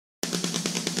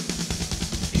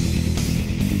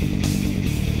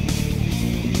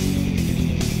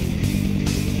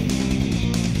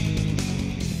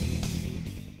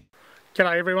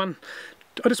G'day everyone.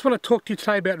 I just want to talk to you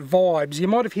today about vibes. You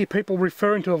might have heard people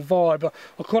referring to a vibe.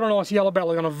 I caught a nice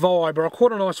yellowbelly on a vibe, or I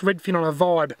caught a nice redfin on a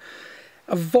vibe.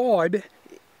 A vibe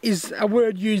is a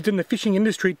word used in the fishing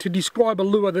industry to describe a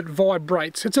lure that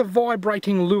vibrates. It's a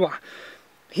vibrating lure.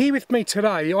 Here with me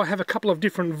today I have a couple of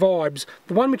different vibes.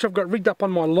 The one which I've got rigged up on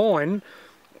my line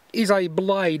is a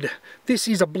blade. This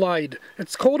is a blade.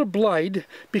 It's called a blade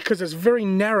because it's very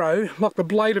narrow, like the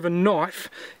blade of a knife,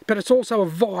 but it's also a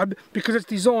vibe because it's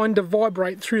designed to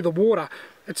vibrate through the water.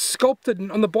 It's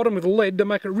sculpted on the bottom with lead to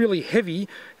make it really heavy,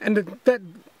 and that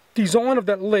design of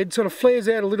that lead sort of flares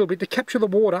out a little bit to capture the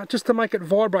water, just to make it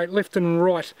vibrate left and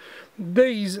right.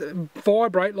 These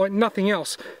vibrate like nothing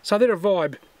else, so they're a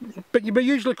vibe. But we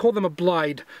usually call them a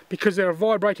blade because they're a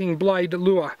vibrating blade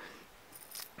lure.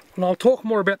 And I'll talk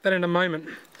more about that in a moment.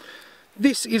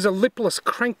 This is a lipless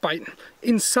crankbait.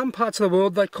 In some parts of the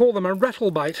world they call them a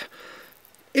rattlebait.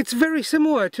 It's very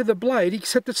similar to the blade,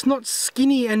 except it's not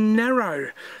skinny and narrow.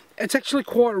 It's actually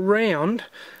quite round.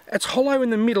 It's hollow in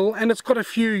the middle and it's got a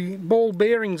few ball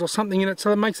bearings or something in it, so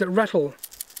that makes it rattle.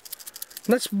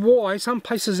 And that's why some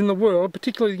places in the world,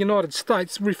 particularly the United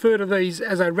States, refer to these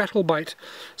as a rattlebait.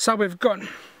 So we've got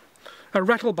a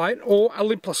rattlebait, or a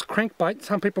lipless crankbait,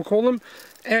 some people call them,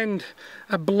 and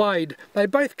a blade. They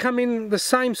both come in the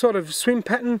same sort of swim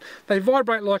pattern. They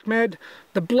vibrate like mad.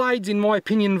 The blades, in my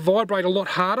opinion, vibrate a lot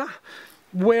harder,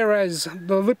 whereas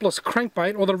the lipless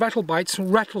crankbait or the rattlebaits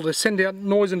rattle to send out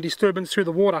noise and disturbance through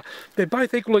the water. They're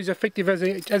both equally as effective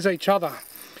as each other.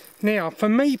 Now, for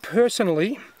me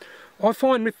personally, I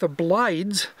find with the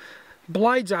blades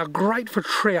are great for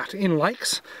trout in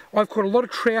lakes. I've caught a lot of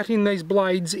trout in these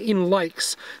blades in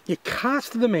lakes. You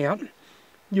cast them out,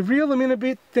 you reel them in a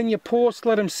bit, then you pause,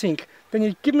 let them sink. Then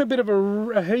you give them a bit of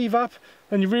a heave up,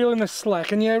 and you reel in the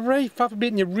slack, and you reef up a bit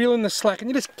and you reel in the slack, and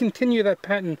you just continue that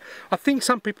pattern. I think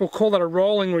some people call that a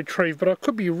rolling retrieve, but I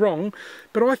could be wrong.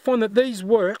 But I find that these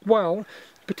work well,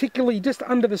 particularly just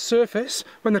under the surface,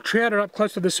 when the trout are up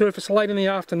close to the surface late in the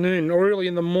afternoon or early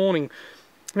in the morning.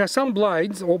 Now some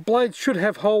blades should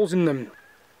have holes in them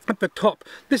at the top.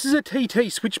 This is a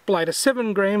TT switch blade, a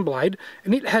 7-gram blade,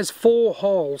 and it has 4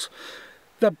 holes.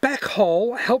 The back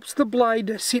hole helps the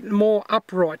blade sit more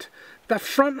upright. The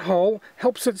front hole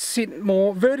helps it sit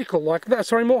more vertical like that,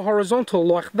 more horizontal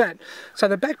like that. So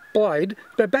the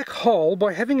back hole,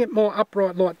 by having it more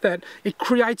upright like that, it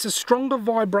creates a stronger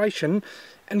vibration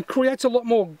and creates a lot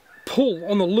more pull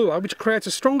on the lure, which creates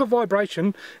a stronger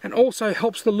vibration and also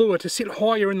helps the lure to sit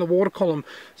higher in the water column.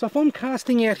 So if I'm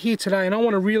casting out here today and I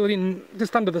want to reel it in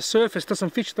just under the surface to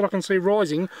some fish that I can see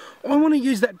rising, I want to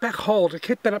use that back hole to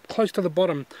keep that up close to the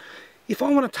bottom. If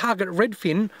I want to target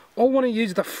redfin, I want to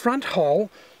use the front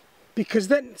hole, because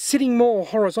that's sitting more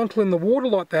horizontal in the water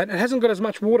like that, it hasn't got as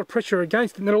much water pressure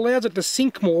against it, and it allows it to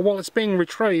sink more while it's being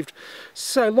retrieved.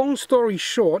 So long story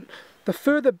short, the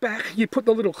further back you put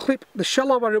the little clip, the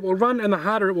shallower it will run and the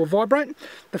harder it will vibrate.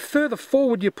 The further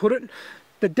forward you put it,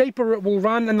 the deeper it will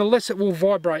run and the less it will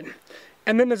vibrate.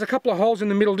 And then there's a couple of holes in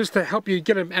the middle just to help you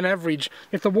get an average.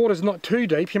 If the water's not too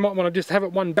deep, you might want to just have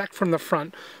it one back from the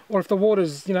front. Or if the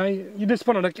water's, you just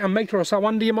want it a metre or so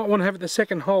under, you might want to have it the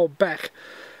second hole back.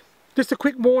 Just a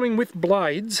quick warning with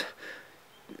blades.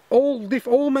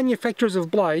 All manufacturers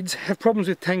of blades have problems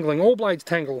with tangling. All blades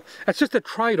tangle. It's just a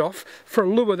trade-off for a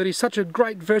lure that is such a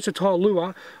great versatile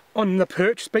lure on the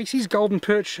perch species, golden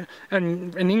perch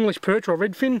and an English perch or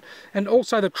redfin, and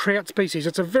also the trout species.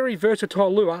 It's a very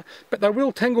versatile lure, but they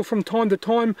will tangle from time to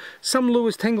time. Some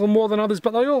lures tangle more than others,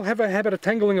 but they all have a habit of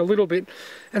tangling a little bit,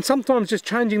 and sometimes just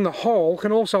changing the hole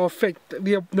can also affect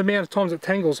the amount of times it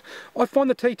tangles. I find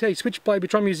the TT switchblade,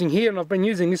 which I'm using here, and I've been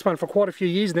using this one for quite a few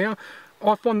years now,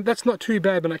 I find that's not too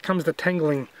bad when it comes to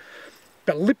tangling.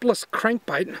 The lipless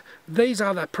crankbait, these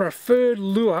are the preferred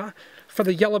lure for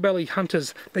the yellowbelly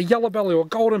hunters. The yellowbelly or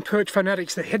golden perch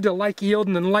fanatics that head to Lake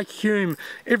Eildon and Lake Hume,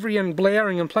 and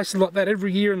Blowering and places like that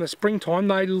every year in the springtime,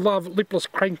 they love lipless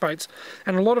crankbaits.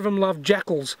 And a lot of them love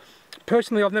jackals.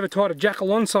 Personally, I've never tied a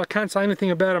jackal on, so I can't say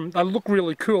anything about them. They look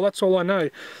really cool, that's all I know.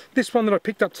 This one that I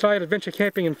picked up today at Adventure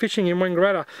Camping and Fishing in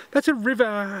Wangaratta, that's a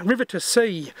river to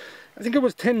sea. I think it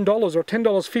was $10 or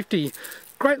 $10.50.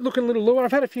 Great looking little lure.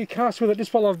 I've had a few casts with it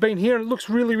just while I've been here, and it looks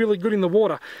really, really good in the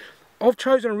water. I've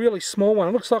chosen a really small one.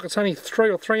 It looks like it's only 3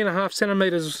 or 3.5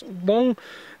 centimetres long.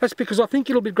 That's because I think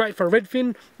it'll be great for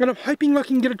redfin, and I'm hoping I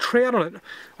can get a trout on it.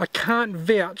 I can't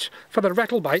vouch for the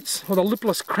rattlebaits or the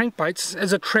lipless crankbaits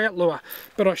as a trout lure,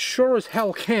 but I sure as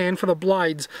hell can for the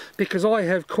blades, because I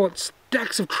have caught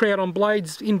stacks of trout on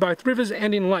blades in both rivers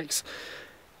and in lakes.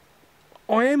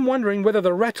 I am wondering whether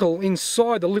the rattle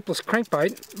inside the lipless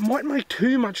crankbait might make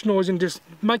too much noise and just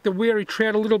make the wary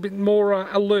trout a little bit more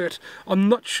alert. I'm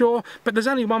not sure, but there's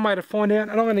only one way to find out,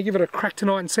 and I'm going to give it a crack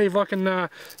tonight and see if I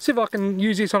can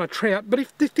use this on a trout. But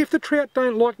if the trout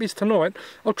don't like this tonight,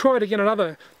 I'll try it again at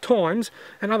other times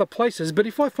and other places. But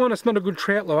if I find it's not a good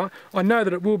trout lure, I know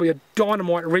that it will be a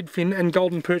dynamite redfin and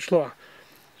golden perch lure.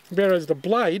 Whereas the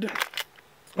blade,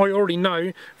 I already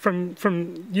know from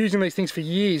using these things for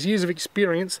years of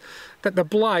experience, that the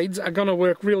blades are going to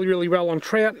work really well on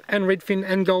trout and redfin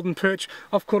and golden perch.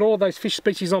 I've caught all of those fish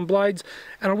species on blades,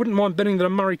 and I wouldn't mind betting that a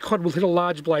Murray cod will hit a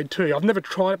large blade too. I've never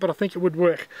tried it, but I think it would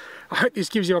work. I hope this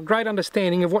gives you a great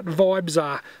understanding of what vibes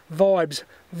are. Vibes,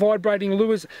 vibrating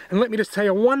lures. And let me just tell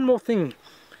you one more thing.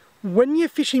 When you're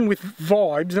fishing with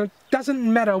vibes, and it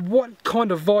doesn't matter what kind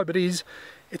of vibe it is,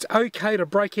 it's okay to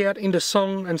break out into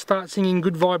song and start singing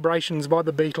Good Vibrations by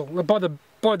the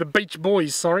Beach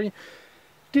Boys, sorry.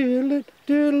 Doodle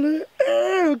doodle,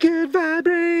 oh, good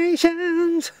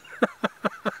vibrations.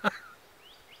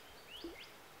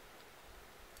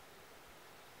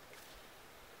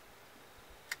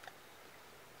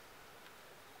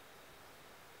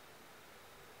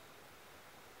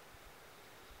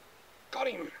 Got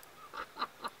him.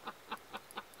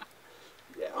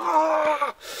 Yeah.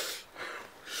 Oh.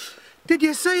 Did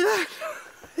you see that?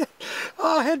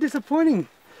 Oh, how disappointing.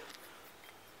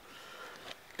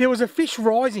 There was a fish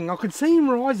rising. I could see him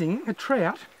rising, a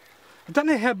trout. I don't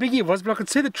know how big he was, but I could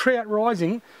see the trout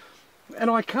rising. And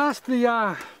I cast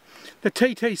the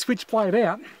TT switchblade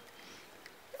out.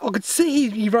 I could see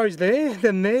he rose there,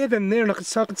 then there, and I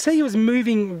could see he was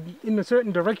moving in a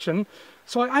certain direction.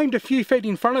 So I aimed a few feet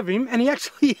in front of him, and he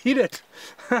actually hit it.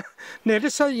 Now,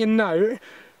 just so you know,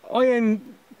 I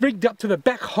am rigged up to the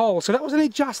back hole, so that was only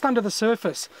just under the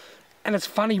surface. And it's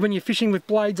funny when you're fishing with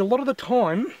blades, a lot of the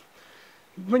time,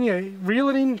 when you reel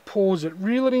it in, pause it,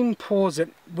 reel it in, pause it.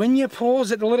 When you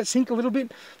pause it to let it sink a little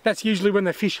bit, that's usually when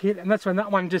the fish hit, and that's when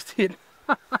that one just hit.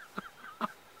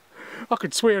 I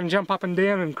could swear and jump up and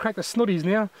down and crack the snotties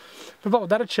now, but what would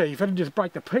that achieve? That'd just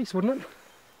break the peace, wouldn't it?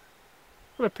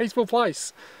 What a peaceful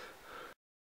place.